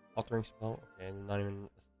 Altering spell. Okay, not even.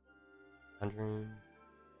 Conjuring.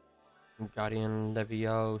 Guardian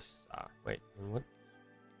Leviosa. Wait, what?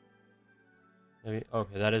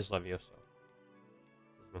 Okay, that is Leviosa.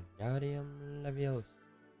 Guardian Leviosa.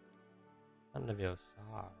 Not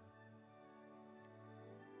Leviosa.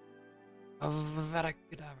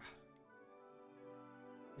 Avaracadabra.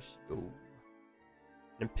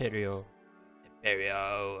 Imperio.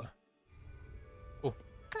 Imperio. Oh.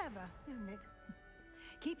 Clever, isn't it?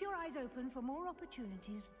 Keep your eyes open for more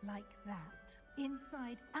opportunities like that,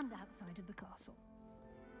 inside and outside of the castle.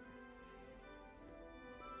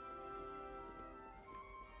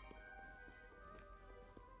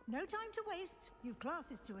 No time to waste. You've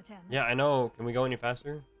classes to attend. Yeah, I know. Can we go any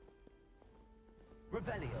faster?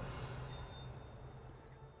 Revelio.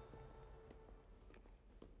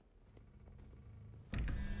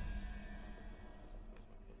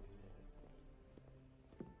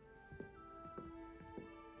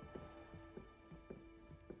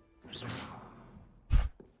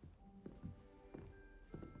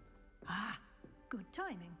 Ah, good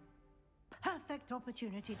timing. Perfect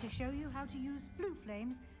opportunity to show you how to use flue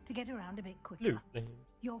flames to get around a bit quicker. Flue flames.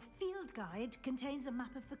 Your field guide contains a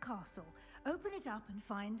map of the castle. Open it up and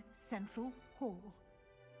find Central Hall.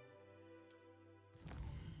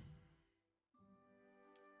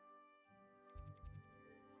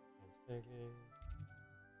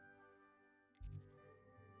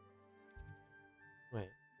 Wait.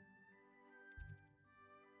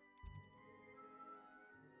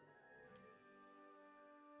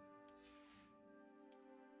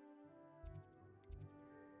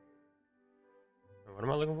 What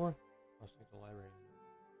am I looking for? Let's take the library.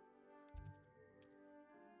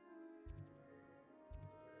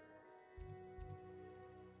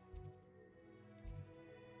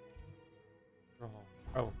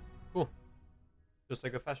 Oh, cool. Just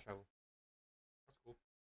like a fast travel. That's cool.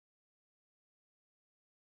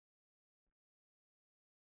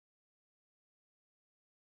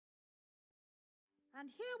 And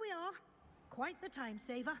here we are. Quite the time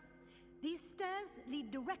saver. These stairs lead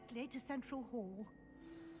directly to Central Hall.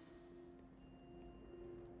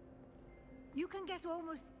 You can get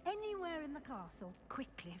almost anywhere in the castle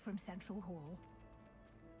quickly from Central Hall.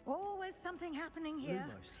 Always something happening here.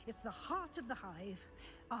 Lumos. It's the heart of the hive,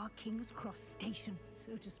 our King's Cross station,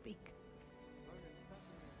 so to speak.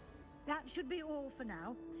 That should be all for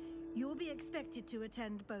now. You'll be expected to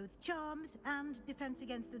attend both Charms and Defense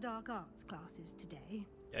Against the Dark Arts classes today.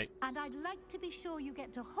 Yay. And I'd like to be sure you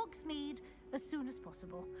get to Hogsmeade as soon as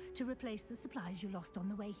possible to replace the supplies you lost on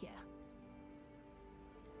the way here.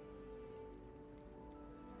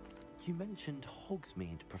 You mentioned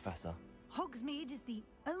Hogsmeade, Professor. Hogsmeade is the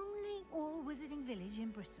only all-wizarding village in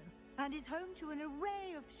Britain and is home to an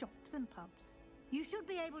array of shops and pubs. You should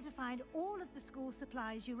be able to find all of the school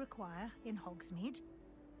supplies you require in Hogsmeade.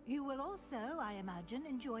 You will also, I imagine,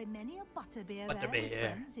 enjoy many a butterbeer there with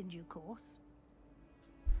friends in due course.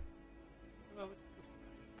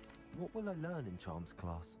 What will I learn in Charms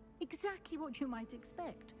class? Exactly what you might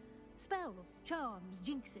expect. Spells, charms,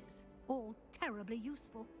 jinxes, all terribly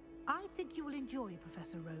useful. I think you will enjoy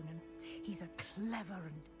Professor Ronan. He's a clever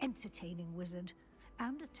and entertaining wizard,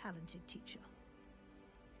 and a talented teacher.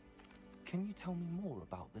 Can you tell me more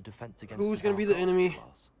about the defense against Who's going to be dark the arts enemy?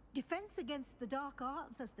 class? Defense against the dark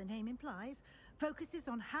arts, as the name implies, focuses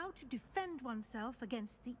on how to defend oneself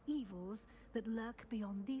against the evils that lurk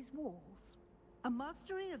beyond these walls. A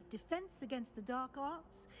mastery of defense against the dark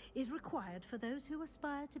arts is required for those who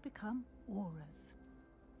aspire to become auras.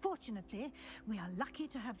 Fortunately, we are lucky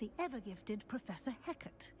to have the ever-gifted Professor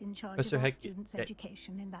Hecat in charge Professor of our Hecat, students' yeah.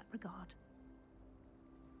 education in that regard.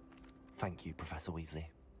 Thank you, Professor Weasley.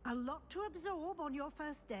 A lot to absorb on your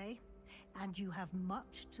first day, and you have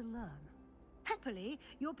much to learn. Happily,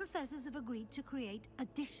 your professors have agreed to create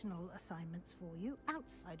additional assignments for you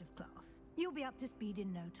outside of class. You'll be up to speed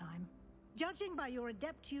in no time. Judging by your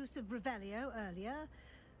adept use of Revelio earlier,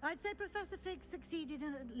 I'd say Professor Fig succeeded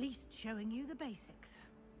in at least showing you the basics.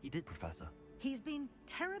 He did, Professor. He's been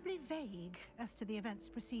terribly vague as to the events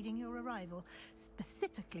preceding your arrival,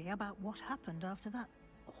 specifically about what happened after that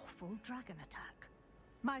awful dragon attack.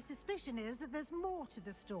 My suspicion is that there's more to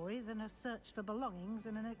the story than a search for belongings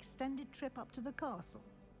and an extended trip up to the castle.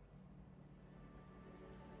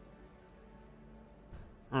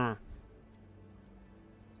 Hmm.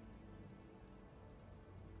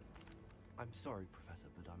 I'm sorry, Professor,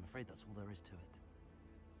 but I'm afraid that's all there is to it.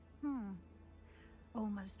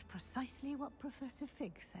 Almost precisely what Professor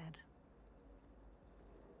Fig said.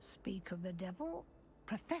 Speak of the devil,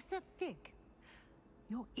 Professor Fig.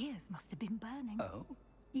 Your ears must have been burning. Oh?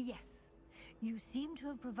 Yes. You seem to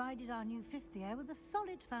have provided our new fifth year with a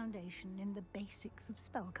solid foundation in the basics of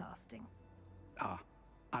spellcasting. Ah,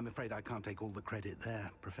 I'm afraid I can't take all the credit there,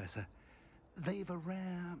 Professor. They've a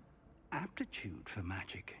rare aptitude for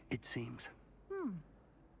magic, it seems.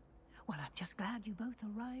 Well, I'm just glad you both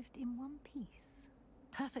arrived in one piece.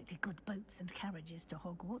 Perfectly good boats and carriages to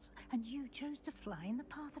Hogwarts, and you chose to fly in the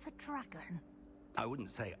path of a dragon. I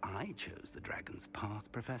wouldn't say I chose the dragon's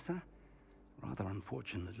path, Professor. Rather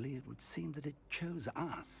unfortunately, it would seem that it chose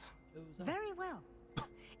us. Very well.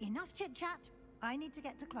 Enough chit-chat. I need to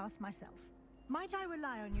get to class myself. Might I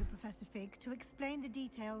rely on you, Professor Fig, to explain the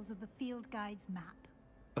details of the field guide's map?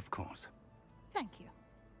 Of course. Thank you.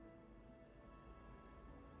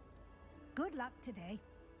 Good luck today.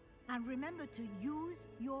 And remember to use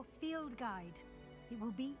your field guide. It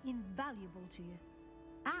will be invaluable to you.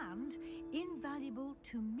 And invaluable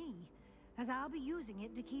to me, as I'll be using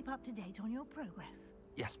it to keep up to date on your progress.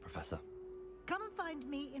 Yes, Professor. Come and find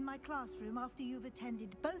me in my classroom after you've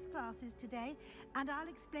attended both classes today, and I'll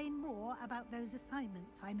explain more about those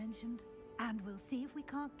assignments I mentioned. And we'll see if we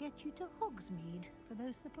can't get you to Hogsmeade for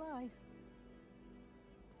those supplies.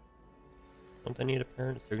 Don't they need a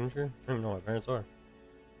parent signature? I don't even know what parents are.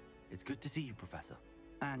 It's good to see you, Professor.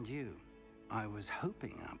 And you. I was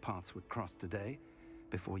hoping our paths would cross today,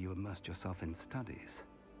 before you immersed yourself in studies.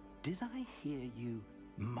 Did I hear you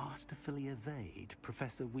masterfully evade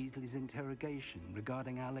Professor Weasley's interrogation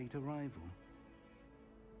regarding our late arrival?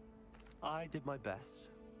 I did my best,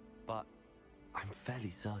 but I'm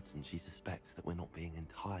fairly certain she suspects that we're not being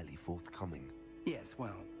entirely forthcoming. Yes,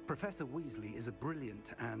 well, Professor Weasley is a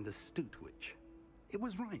brilliant and astute witch. It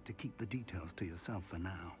was right to keep the details to yourself for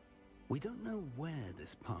now. We don't know where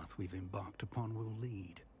this path we've embarked upon will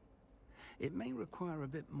lead. It may require a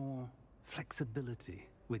bit more flexibility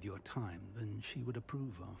with your time than she would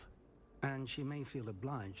approve of. And she may feel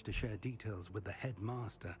obliged to share details with the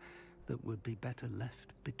headmaster that would be better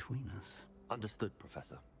left between us. Understood,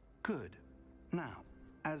 Professor. Good. Now,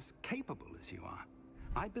 as capable as you are,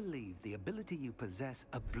 I believe the ability you possess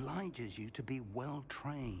obliges you to be well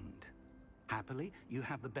trained. Happily, you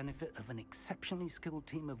have the benefit of an exceptionally skilled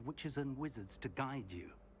team of witches and wizards to guide you.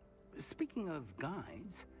 Speaking of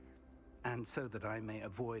guides, and so that I may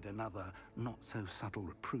avoid another not-so-subtle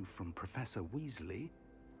reproof from Professor Weasley,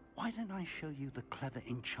 why don't I show you the clever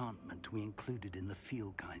enchantment we included in the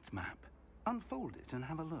field guide's map? Unfold it and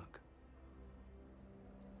have a look.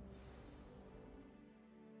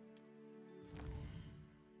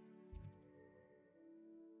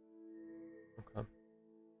 Okay.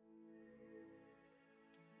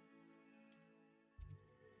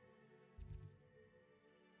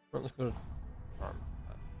 Well, let's go to farm.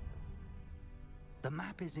 The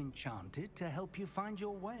map is enchanted to help you find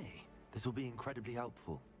your way. This will be incredibly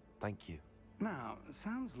helpful. Thank you. Now,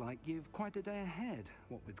 sounds like you've quite a day ahead,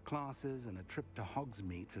 what with classes and a trip to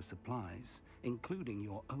Hogsmeade for supplies, including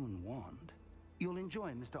your own wand. You'll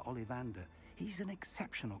enjoy Mr. Ollivander. He's an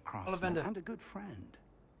exceptional craftsman and a good friend.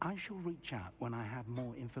 I shall reach out when I have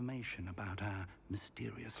more information about our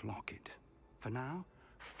mysterious locket. For now,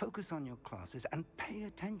 focus on your classes and pay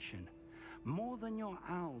attention. More than your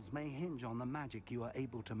owls may hinge on the magic you are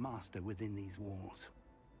able to master within these walls.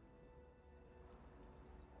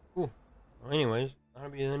 Cool. Well, anyways, that'll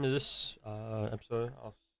be the end of this episode.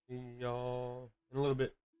 I'll see y'all in a little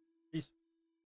bit. Peace.